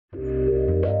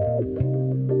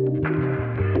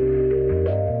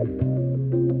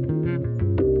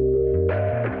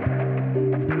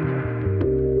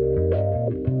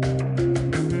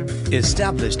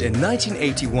Established in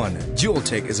 1981,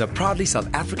 Dualtech is a proudly South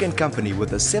African company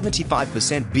with a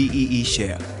 75% BEE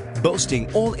share, boasting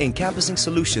all-encompassing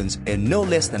solutions in no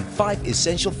less than 5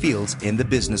 essential fields in the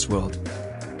business world.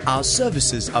 Our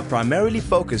services are primarily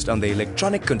focused on the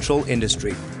electronic control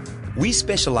industry. We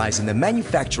specialize in the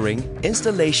manufacturing,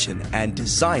 installation and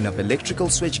design of electrical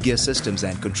switchgear systems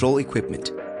and control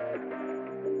equipment.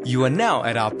 You are now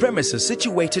at our premises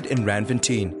situated in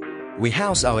Randfontein. We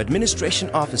house our administration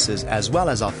offices as well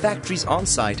as our factories on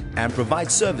site and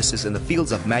provide services in the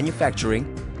fields of manufacturing,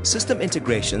 system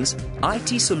integrations,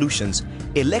 IT solutions,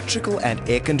 electrical and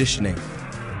air conditioning.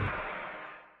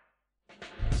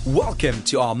 Welcome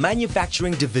to our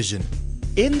manufacturing division.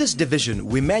 In this division,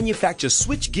 we manufacture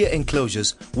switchgear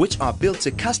enclosures which are built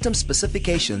to custom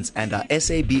specifications and are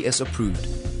SABS approved.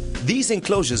 These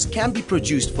enclosures can be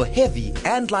produced for heavy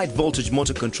and light voltage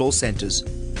motor control centers,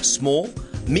 small,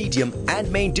 medium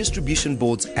and main distribution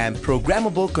boards and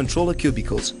programmable controller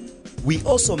cubicles. We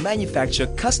also manufacture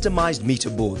customized meter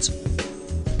boards.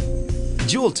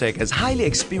 Dualtech has highly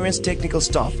experienced technical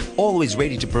staff always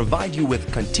ready to provide you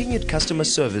with continued customer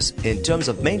service in terms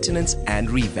of maintenance and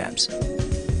revamps.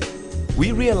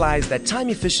 We realize that time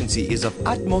efficiency is of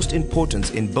utmost importance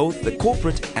in both the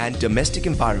corporate and domestic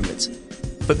environments.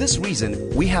 For this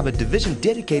reason, we have a division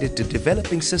dedicated to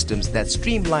developing systems that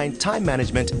streamline time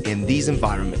management in these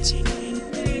environments.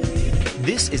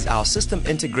 This is our System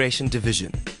Integration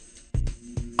Division.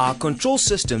 Our control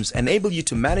systems enable you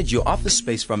to manage your office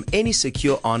space from any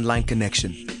secure online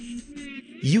connection.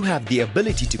 You have the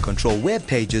ability to control web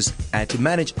pages and to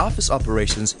manage office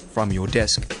operations from your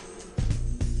desk.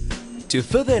 To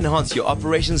further enhance your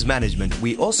operations management,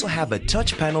 we also have a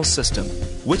touch panel system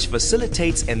which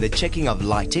facilitates in the checking of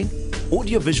lighting,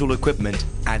 audiovisual equipment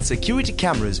and security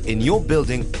cameras in your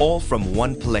building all from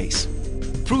one place.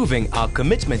 Proving our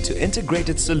commitment to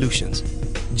integrated solutions,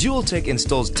 Dualtech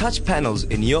installs touch panels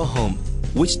in your home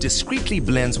which discreetly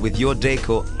blends with your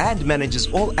decor and manages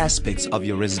all aspects of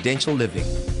your residential living.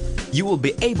 You will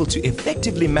be able to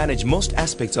effectively manage most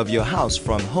aspects of your house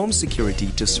from home security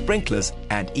to sprinklers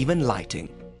and even lighting.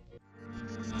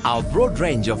 Our broad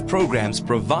range of programs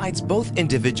provides both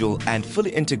individual and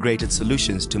fully integrated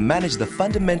solutions to manage the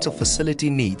fundamental facility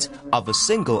needs of a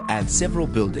single and several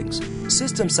buildings.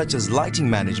 Systems such as lighting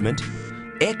management,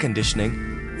 air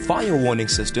conditioning, fire warning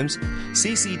systems,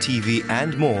 CCTV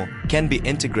and more can be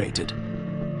integrated.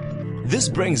 This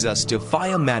brings us to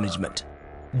fire management.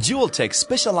 Dualtech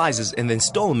specializes in the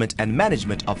installment and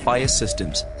management of fire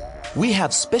systems. We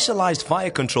have specialized fire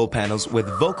control panels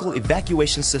with vocal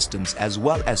evacuation systems as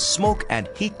well as smoke and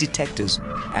heat detectors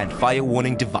and fire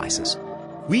warning devices.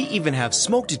 We even have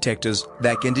smoke detectors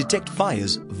that can detect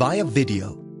fires via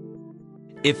video.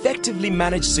 Effectively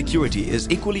managed security is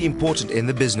equally important in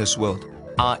the business world.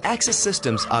 Our access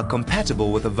systems are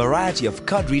compatible with a variety of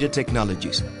card reader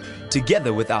technologies.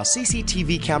 Together with our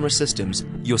CCTV camera systems,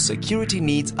 your security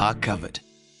needs are covered.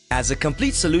 As a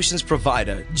complete solutions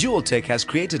provider, Dualtech has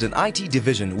created an IT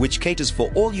division which caters for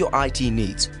all your IT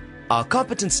needs. Our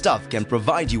competent staff can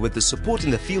provide you with the support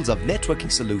in the fields of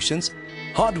networking solutions,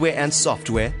 hardware and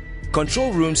software,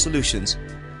 control room solutions,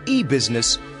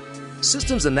 e-business,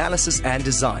 systems analysis and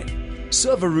design,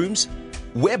 server rooms,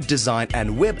 web design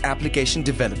and web application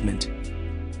development.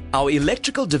 Our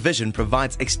electrical division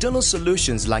provides external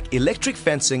solutions like electric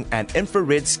fencing and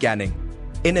infrared scanning.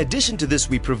 In addition to this,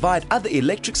 we provide other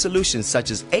electric solutions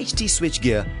such as HT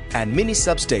switchgear and mini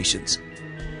substations.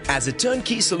 As a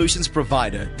turnkey solutions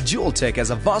provider, Dualtech has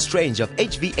a vast range of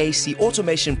HVAC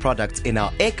automation products in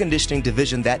our air conditioning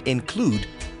division that include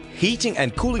heating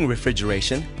and cooling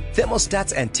refrigeration,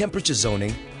 thermostats and temperature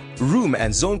zoning, room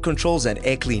and zone controls and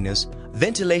air cleaners,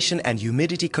 ventilation and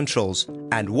humidity controls,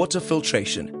 and water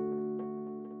filtration.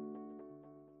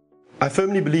 I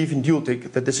firmly believe in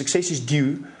Dualtech that the success is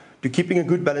due to keeping a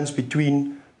good balance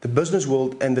between the business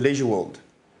world and the leisure world.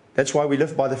 That's why we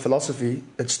live by the philosophy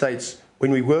that states, when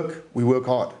we work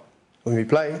hard. When we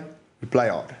play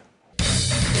hard.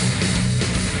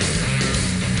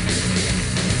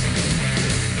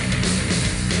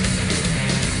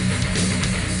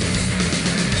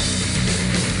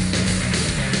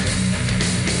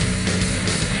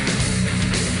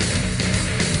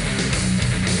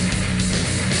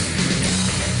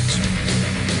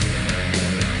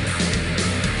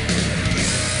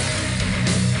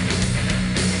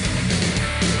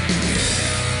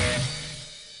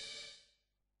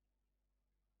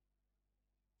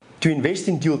 To invest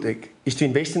in Dualtech is to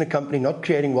invest in a company not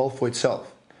creating wealth for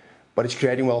itself, but it's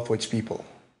creating wealth for its people.